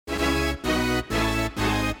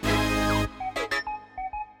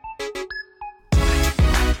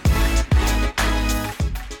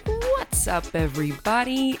up,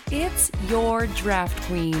 everybody? It's your Draft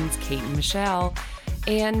Queens, Kate and Michelle.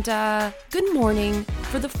 And good morning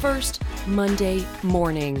for the first Monday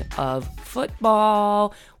morning of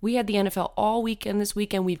football. We had the NFL all weekend this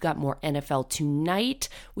weekend. We've got more NFL tonight.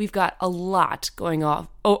 We've got a lot going on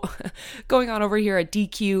over here at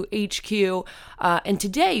DQ HQ. And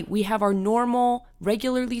today we have our normal,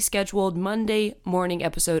 regularly scheduled Monday morning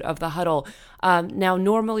episode of The Huddle. Now,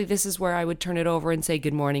 normally this is where I would turn it over and say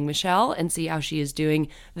good morning, Michelle, and see how she is doing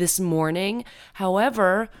this morning.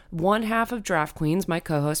 However, one half of Draft Queens, my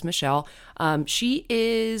co-host Michelle, she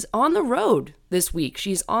is on the road this week.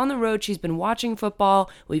 She's on the road. She's been watching football.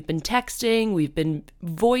 We've been texting. We've been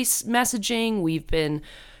voice messaging. We've been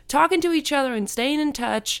talking to each other and staying in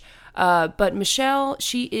touch. But Michelle,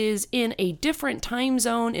 she is in a different time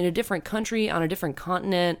zone, in a different country, on a different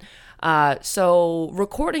continent. So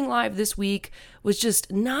recording live this week was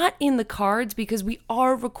just not in the cards because we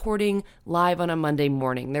are recording live on a Monday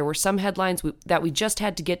morning. There were some headlines that we just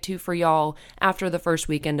had to get to for y'all after the first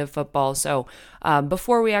weekend of football. So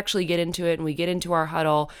before we actually get into it and we get into our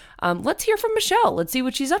huddle, let's hear from Michelle. Let's see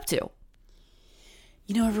what she's up to.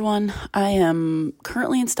 You know, everyone, I am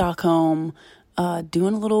currently in Stockholm,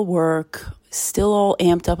 doing a little work, still all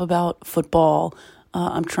amped up about football.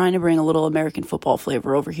 I'm trying to bring a little American football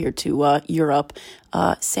flavor over here to Europe.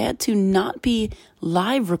 Sad to not be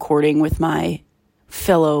live recording with my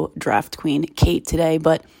fellow draft queen, Kate, today,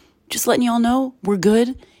 but just letting y'all know we're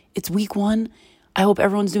good. It's week 1. I hope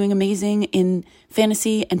everyone's doing amazing in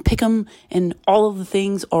fantasy and pick'em and all of the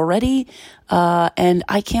things already. And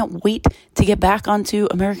I can't wait to get back onto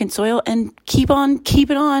American soil and keep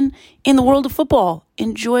it on in the world of football.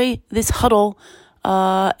 Enjoy this huddle.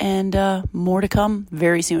 And more to come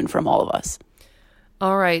very soon from all of us.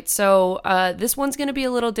 All right, so this one's going to be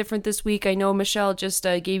a little different this week. I know Michelle just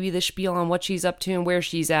gave you the spiel on what she's up to and where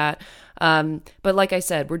she's at. But like I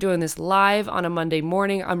said, we're doing this live on a Monday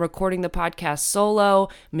morning. I'm recording the podcast solo.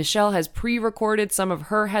 Michelle has pre-recorded some of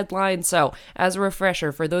her headlines. So as a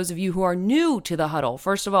refresher, for those of you who are new to the huddle,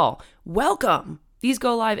 first of all, welcome. These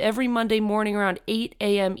go live every Monday morning around 8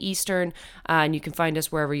 a.m. Eastern, and you can find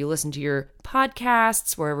us wherever you listen to your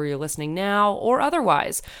podcasts, wherever you're listening now, or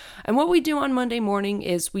otherwise. And what we do on Monday morning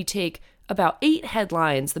is we take about 8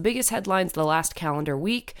 headlines, the biggest headlines of the last calendar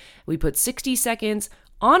week. We put 60 seconds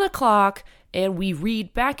on a clock, and we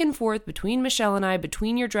read back and forth between Michelle and I,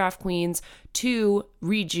 between your draft queens, to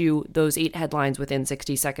read you those 8 headlines within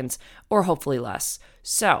 60 seconds, or hopefully less.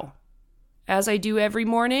 So, as I do every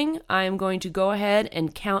morning, I am going to go ahead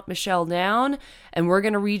and count Michelle down, and we're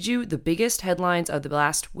going to read you the biggest headlines of the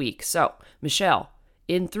last week. So, Michelle,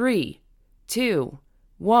 in 3, 2,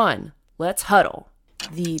 1, let's huddle.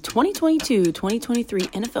 The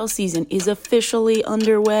 2022-2023 NFL season is officially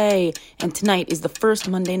underway, and tonight is the first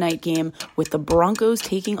Monday night game with the Broncos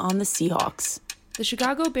taking on the Seahawks. The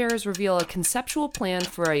Chicago Bears reveal a conceptual plan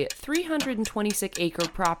for a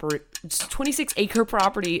 326-acre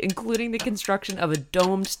property, including the construction of a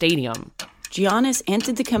domed stadium. Giannis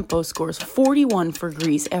Antetokounmpo scores 41 for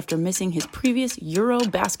Greece after missing his previous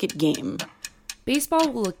Eurobasket game.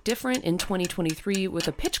 Baseball will look different in 2023 with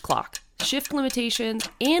a pitch clock, shift limitations,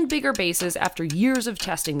 and bigger bases after years of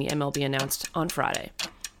testing, the MLB announced on Friday.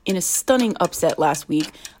 In a stunning upset last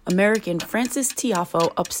week, American Frances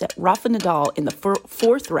Tiafoe upset Rafa Nadal in the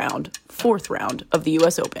fourth round of the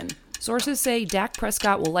U.S. Open. Sources say Dak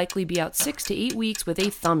Prescott will likely be out 6 to 8 weeks with a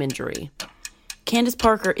thumb injury. Candace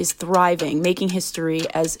Parker is thriving, making history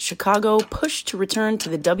as Chicago pushed to return to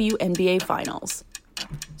the WNBA Finals.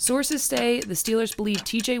 Sources say the Steelers believe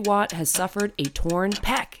T.J. Watt has suffered a torn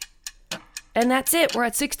pec. And that's it. We're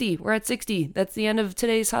at 60. That's the end of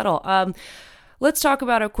today's huddle. Let's talk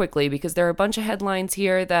about it quickly because there are a bunch of headlines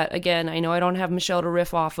here that, again, I know I don't have Michelle to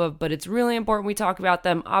riff off of, but it's really important we talk about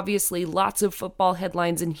them. Obviously, lots of football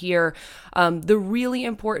headlines in here. The really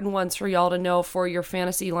important ones for y'all to know for your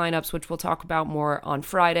fantasy lineups, which we'll talk about more on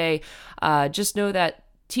Friday. Just know that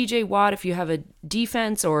TJ Watt, if you have a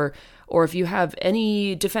defense or if you have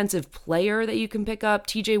any defensive player that you can pick up,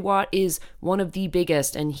 TJ Watt is one of the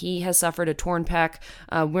biggest, and he has suffered a torn pec.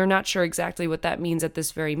 We're not sure exactly what that means at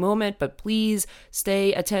this very moment, but please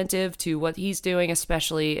stay attentive to what he's doing,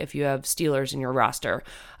 especially if you have Steelers in your roster.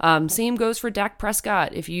 Same goes for Dak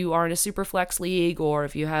Prescott. If you are in a super flex league or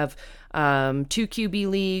if you have 2 QB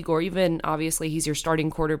league, or even obviously he's your starting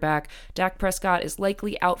quarterback, Dak Prescott is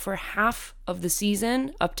likely out for half of the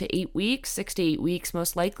season, up to 8 weeks, 6 to 8 weeks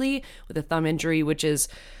most likely, with a thumb injury, which is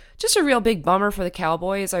just a real big bummer for the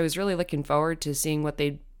Cowboys. I was really looking forward to seeing what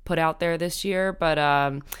they'd put out there this year, but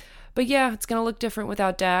But yeah, it's going to look different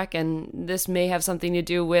without Dak, and this may have something to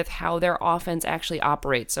do with how their offense actually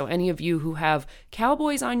operates. So any of you who have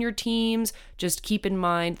Cowboys on your teams, just keep in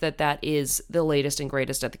mind that that is the latest and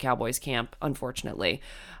greatest at the Cowboys camp, unfortunately.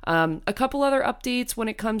 A couple other updates when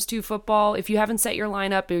it comes to football. If you haven't set your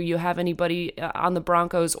lineup or you have anybody on the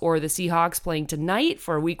Broncos or the Seahawks playing tonight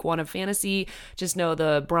for week 1 of fantasy, just know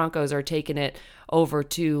the Broncos are taking it over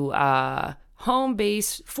to former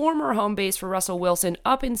home base for Russell Wilson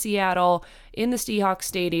up in Seattle in the Seahawks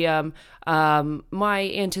Stadium.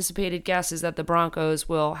 My anticipated guess is that the Broncos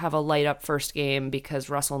will have a light up first game because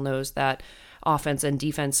Russell knows that offense and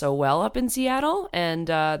defense so well up in Seattle, and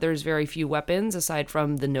there's very few weapons aside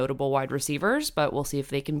from the notable wide receivers, but we'll see if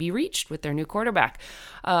they can be reached with their new quarterback.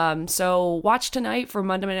 So watch tonight for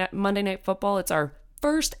Monday Night Football. It's our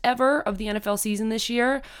first ever of the NFL season this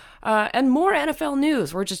year. And more NFL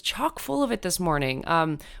news. We're just chock full of it this morning.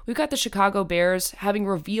 We've got the Chicago Bears having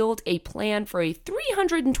revealed a plan for a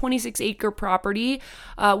 326-acre property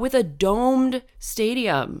with a domed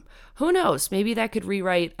stadium. Who knows? Maybe that could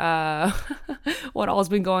rewrite what all's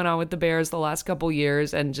been going on with the Bears the last couple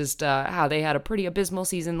years and just how they had a pretty abysmal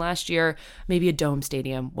season last year. Maybe a dome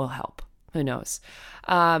stadium will help. Who knows?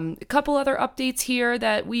 A couple other updates here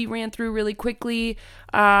that we ran through really quickly.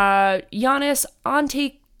 Giannis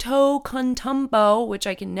Antetokounmpo, which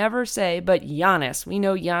I can never say, but Giannis. We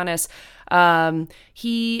know Giannis.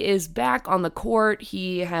 He is back on the court.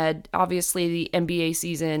 He had, obviously, the NBA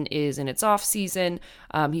season is in its off season.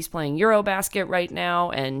 He's playing Eurobasket right now,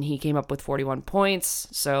 and he came up with 41 points.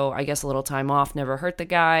 So I guess a little time off never hurt the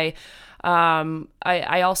guy.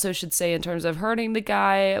 I also should say, in terms of hurting the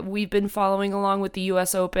guy, we've been following along with the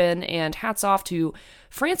U.S. Open, and hats off to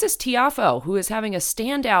Frances Tiafoe, who is having a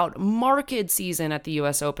standout, marked season at the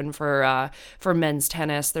U.S. Open for men's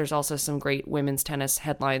tennis. There's also some great women's tennis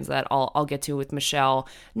headlines that I'll get to with Michelle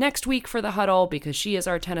next week for the huddle because she is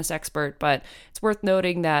our tennis expert. But it's worth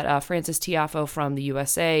noting that Frances Tiafoe from the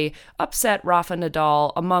USA upset Rafa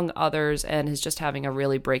Nadal, among others, and is just having a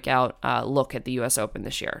really breakout look at the U.S. Open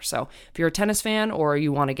this year. So if you're a tennis fan or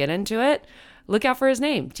you want to get into it, look out for his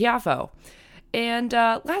name, Tiafoe. And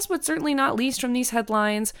last but certainly not least from these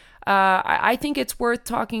headlines, I think it's worth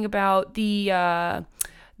talking about the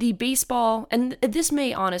baseball, and this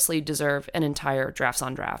may honestly deserve an entire Drafts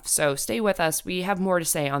on Drafts, so stay with us. We have more to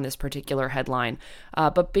say on this particular headline,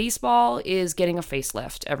 but baseball is getting a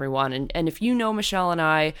facelift, everyone. And if you know Michelle and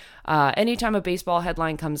I, anytime a baseball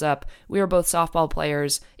headline comes up, we are both softball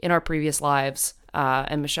players in our previous lives.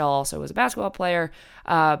 And Michelle also was a basketball player,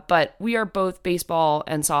 but we are both baseball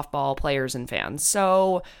and softball players and fans.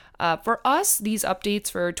 So for us, these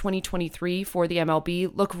updates for 2023 for the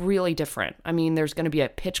MLB look really different. I mean, there's going to be a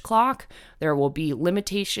pitch clock. There will be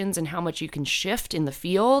limitations in how much you can shift in the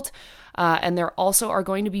field. And there also are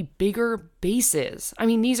going to be bigger bases. I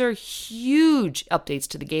mean, these are huge updates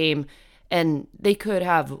to the game. And they could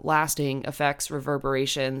have lasting effects,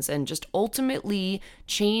 reverberations, and just ultimately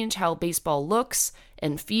change how baseball looks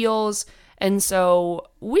and feels. And so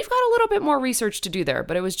we've got a little bit more research to do there,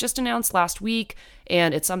 but it was just announced last week,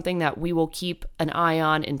 and it's something that we will keep an eye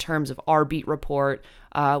on in terms of our beat report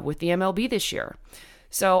with the MLB this year.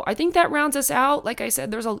 So I think that rounds us out. Like I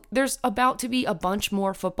said, there's about to be a bunch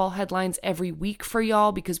more football headlines every week for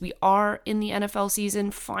y'all because we are in the NFL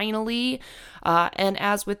season finally. And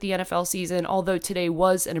as with the NFL season, although today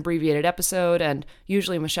was an abbreviated episode, and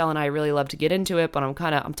usually Michelle and I really love to get into it, but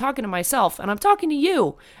I'm talking to myself and I'm talking to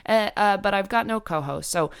you, but I've got no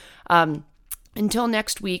co-host. So until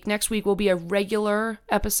next week will be a regular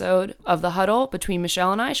episode of The Huddle between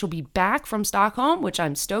Michelle and I. She'll be back from Stockholm, which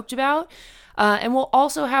I'm stoked about. And we'll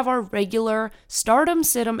also have our regular Stardom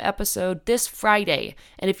Situm episode this Friday.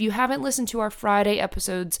 And if you haven't listened to our Friday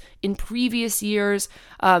episodes in previous years,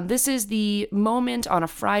 this is the moment on a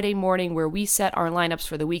Friday morning where we set our lineups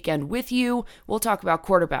for the weekend with you. We'll talk about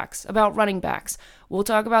quarterbacks, about running backs. We'll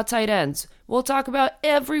talk about tight ends. We'll talk about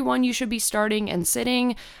everyone you should be starting and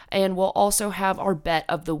sitting, and we'll also have our bet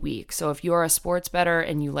of the week. So if you're a sports bettor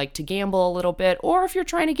and you like to gamble a little bit, or if you're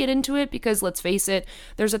trying to get into it, because let's face it,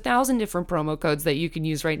 there's 1,000 different promo codes that you can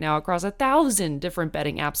use right now across 1,000 different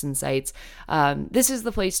betting apps and sites. This is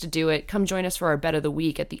the place to do it. Come join us for our bet of the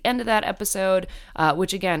week at the end of that episode,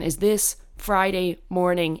 which again is this Friday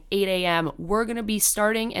morning, 8 a.m. We're going to be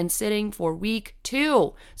starting and sitting for week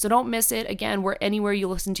 2. So don't miss it. Again, we're anywhere you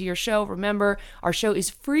listen to your show. Remember, our show is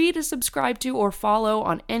free to subscribe to or follow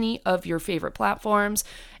on any of your favorite platforms.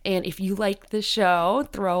 And if you like the show,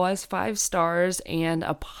 throw us 5 stars and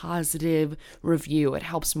a positive review. It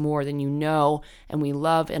helps more than you know. And we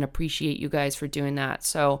love and appreciate you guys for doing that.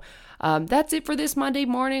 So That's it for this Monday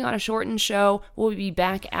morning on a shortened show. We'll be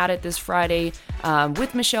back at it this Friday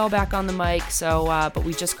with Michelle back on the mic. But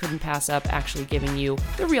we just couldn't pass up actually giving you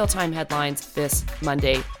the real-time headlines this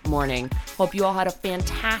Monday morning. Hope you all had a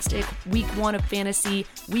fantastic week 1 of fantasy,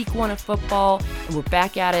 week 1 of football, and we're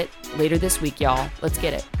back at it later this week, y'all. Let's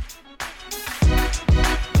get it.